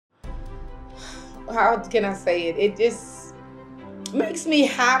how can I say it? It just makes me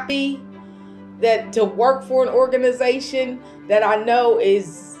happy that to work for an organization that I know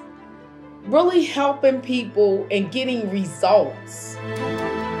is really helping people and getting results.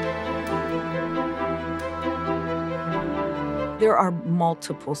 There are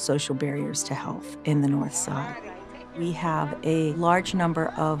multiple social barriers to health in the North Side. We have a large number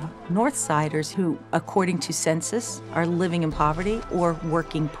of North Siders who, according to census, are living in poverty or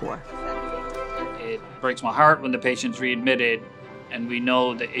working poor. It breaks my heart when the patient's readmitted and we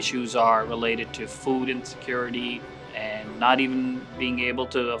know the issues are related to food insecurity and not even being able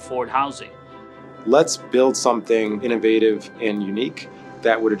to afford housing. Let's build something innovative and unique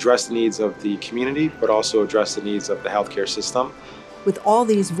that would address the needs of the community, but also address the needs of the healthcare system. With all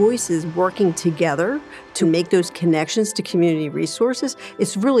these voices working together to make those connections to community resources,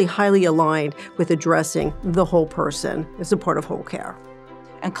 it's really highly aligned with addressing the whole person as a part of whole care.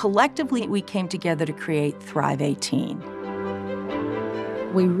 And collectively, we came together to create Thrive 18.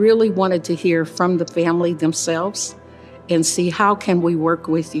 We really wanted to hear from the family themselves and see how can we work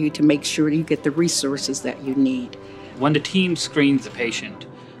with you to make sure you get the resources that you need. When the team screens the patient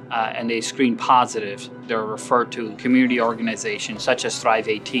and they screen positive, they're referred to community organizations such as Thrive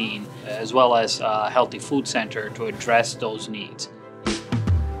 18, as well as Healthy Food Center to address those needs.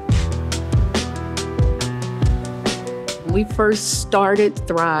 When we first started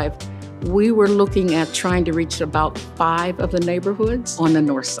Thrive, we were looking at trying to reach about 5 of the neighborhoods on the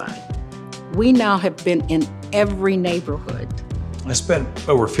north side. We now have been in every neighborhood. I spent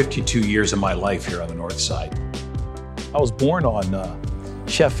over 52 years of my life here on the north side. I was born on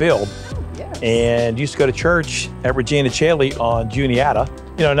Sheffield and used to go to church at Regina Chaley on Juniata.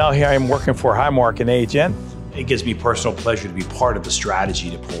 You know, now here I am working for Highmark and AHN. It gives me personal pleasure to be part of the strategy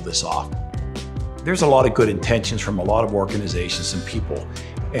to pull this off. There's a lot of good intentions from a lot of organizations and people.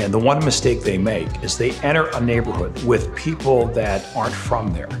 And the one mistake they make is they enter a neighborhood with people that aren't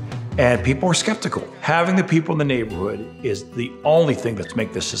from there. And people are skeptical. Having the people in the neighborhood is the only thing that's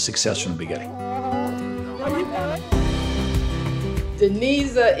make this a success from the beginning.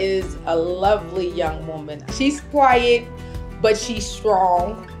 Denisa is a lovely young woman. She's quiet, but she's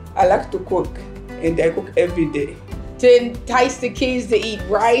strong. I like to cook, and I cook every day. To entice the kids to eat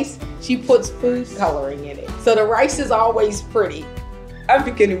rice, she puts food coloring in it. So the rice is always pretty.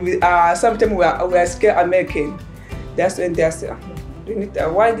 African, sometimes we are scared American. That's when they say,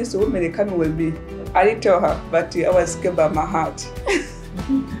 why this woman is coming with me? I didn't tell her, but I was scared by my heart.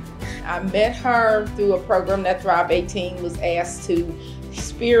 I met her through a program that Thrive 18 was asked to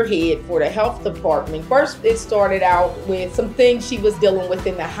spearhead for the health department. First, it started out with some things she was dealing with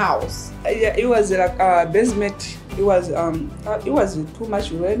in the house. Yeah, it was like a basement. It was too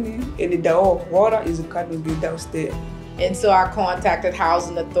much raining, and the water is coming downstairs. And so I contacted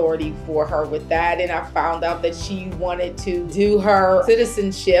Housing Authority for her with that, and I found out that she wanted to do her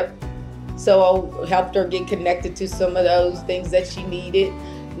citizenship. So I helped her get connected to some of those things that she needed.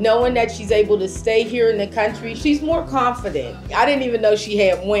 Knowing that she's able to stay here in the country, she's more confident. I didn't even know she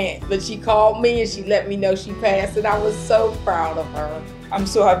had went, but she called me and she let me know she passed, and I was so proud of her. I'm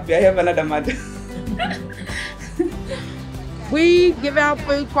so happy I have another mother. We give out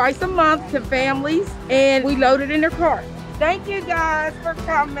food twice a month to families, and we load it in their cart. Thank you guys for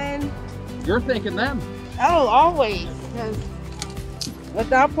coming. You're thanking them. Oh, always.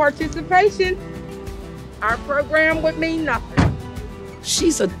 Without participation, our program would mean nothing.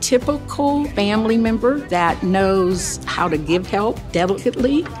 She's a typical family member that knows how to give help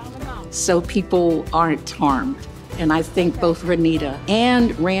delicately so people aren't harmed. And I think both Renita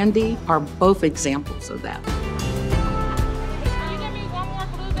and Randy are both examples of that.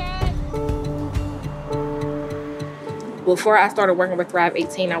 Before I started working with Thrive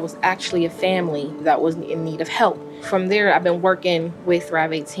 18, I was actually a family that was in need of help. From there, I've been working with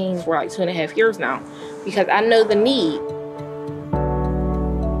Thrive 18 for like 2.5 years now because I know the need.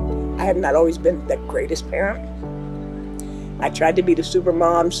 I have not always been the greatest parent. I tried to be the super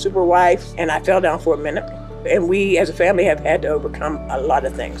mom, super wife, and I fell down for a minute. And we as a family have had to overcome a lot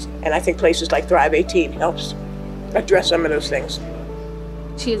of things. And I think places like Thrive 18 helps address some of those things.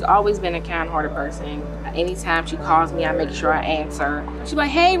 She's always been a kind-hearted person. Anytime she calls me, I make sure I answer. She's like,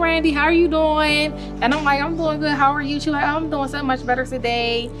 hey, Randy, how are you doing? And I'm like, I'm doing good. How are you? She's like, I'm doing so much better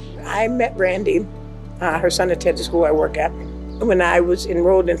today. I met Randy. Her son attended the school I work at. When I was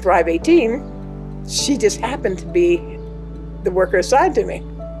enrolled in Thrive 18, she just happened to be the worker assigned to me.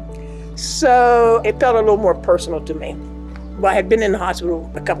 So it felt a little more personal to me. Well, I had been in the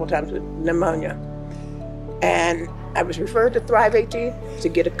hospital a couple times with pneumonia. And I was referred to Thrive 18 to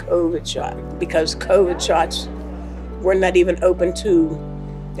get a COVID shot because COVID shots were not even open to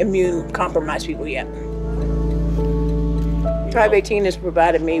immune-compromised people yet. Thrive 18 has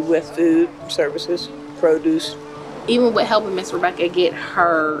provided me with food, services, produce. Even with helping Miss Rebecca get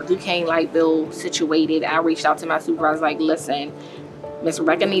her Duquesne light bill situated, I reached out to my supervisor, like, listen, Miss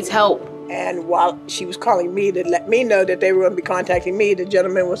Rebecca needs help. And while she was calling me to let me know that they were going to be contacting me, the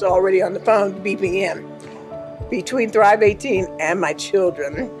gentleman was already on the phone beeping in. Between Thrive 18 and my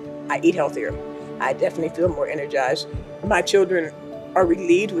children, I eat healthier. I definitely feel more energized. My children are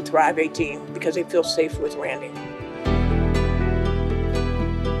relieved with Thrive 18 because they feel safe with Randy.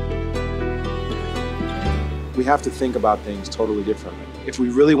 We have to think about things totally differently. If we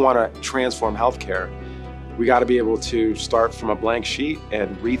really want to transform healthcare, we got to be able to start from a blank sheet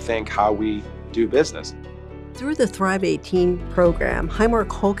and rethink how we do business. Through the Thrive 18 program, Highmark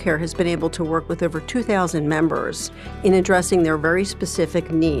Wholecare has been able to work with over 2,000 members in addressing their very specific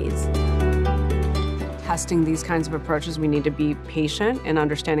needs. Testing these kinds of approaches, we need to be patient in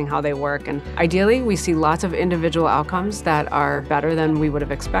understanding how they work. And ideally, we see lots of individual outcomes that are better than we would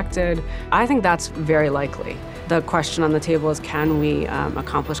have expected. I think that's very likely. The question on the table is, can we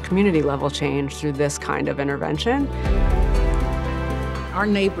accomplish community-level change through this kind of intervention? Our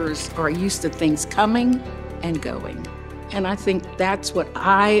neighbors are used to things coming and going. And I think that's what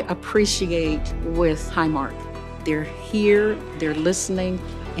I appreciate with Highmark. They're here, they're listening,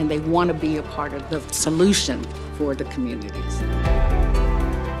 and they want to be a part of the solution for the communities.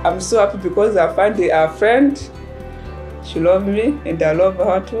 I'm so happy because I found a friend. She loves me and I love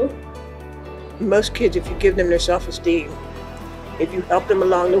her too. Most kids, if you give them their self-esteem, if you help them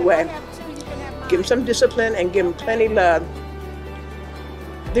along the way, give them some discipline and give them plenty of love,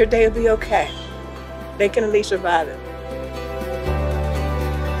 their day will be okay. They can at least survive it.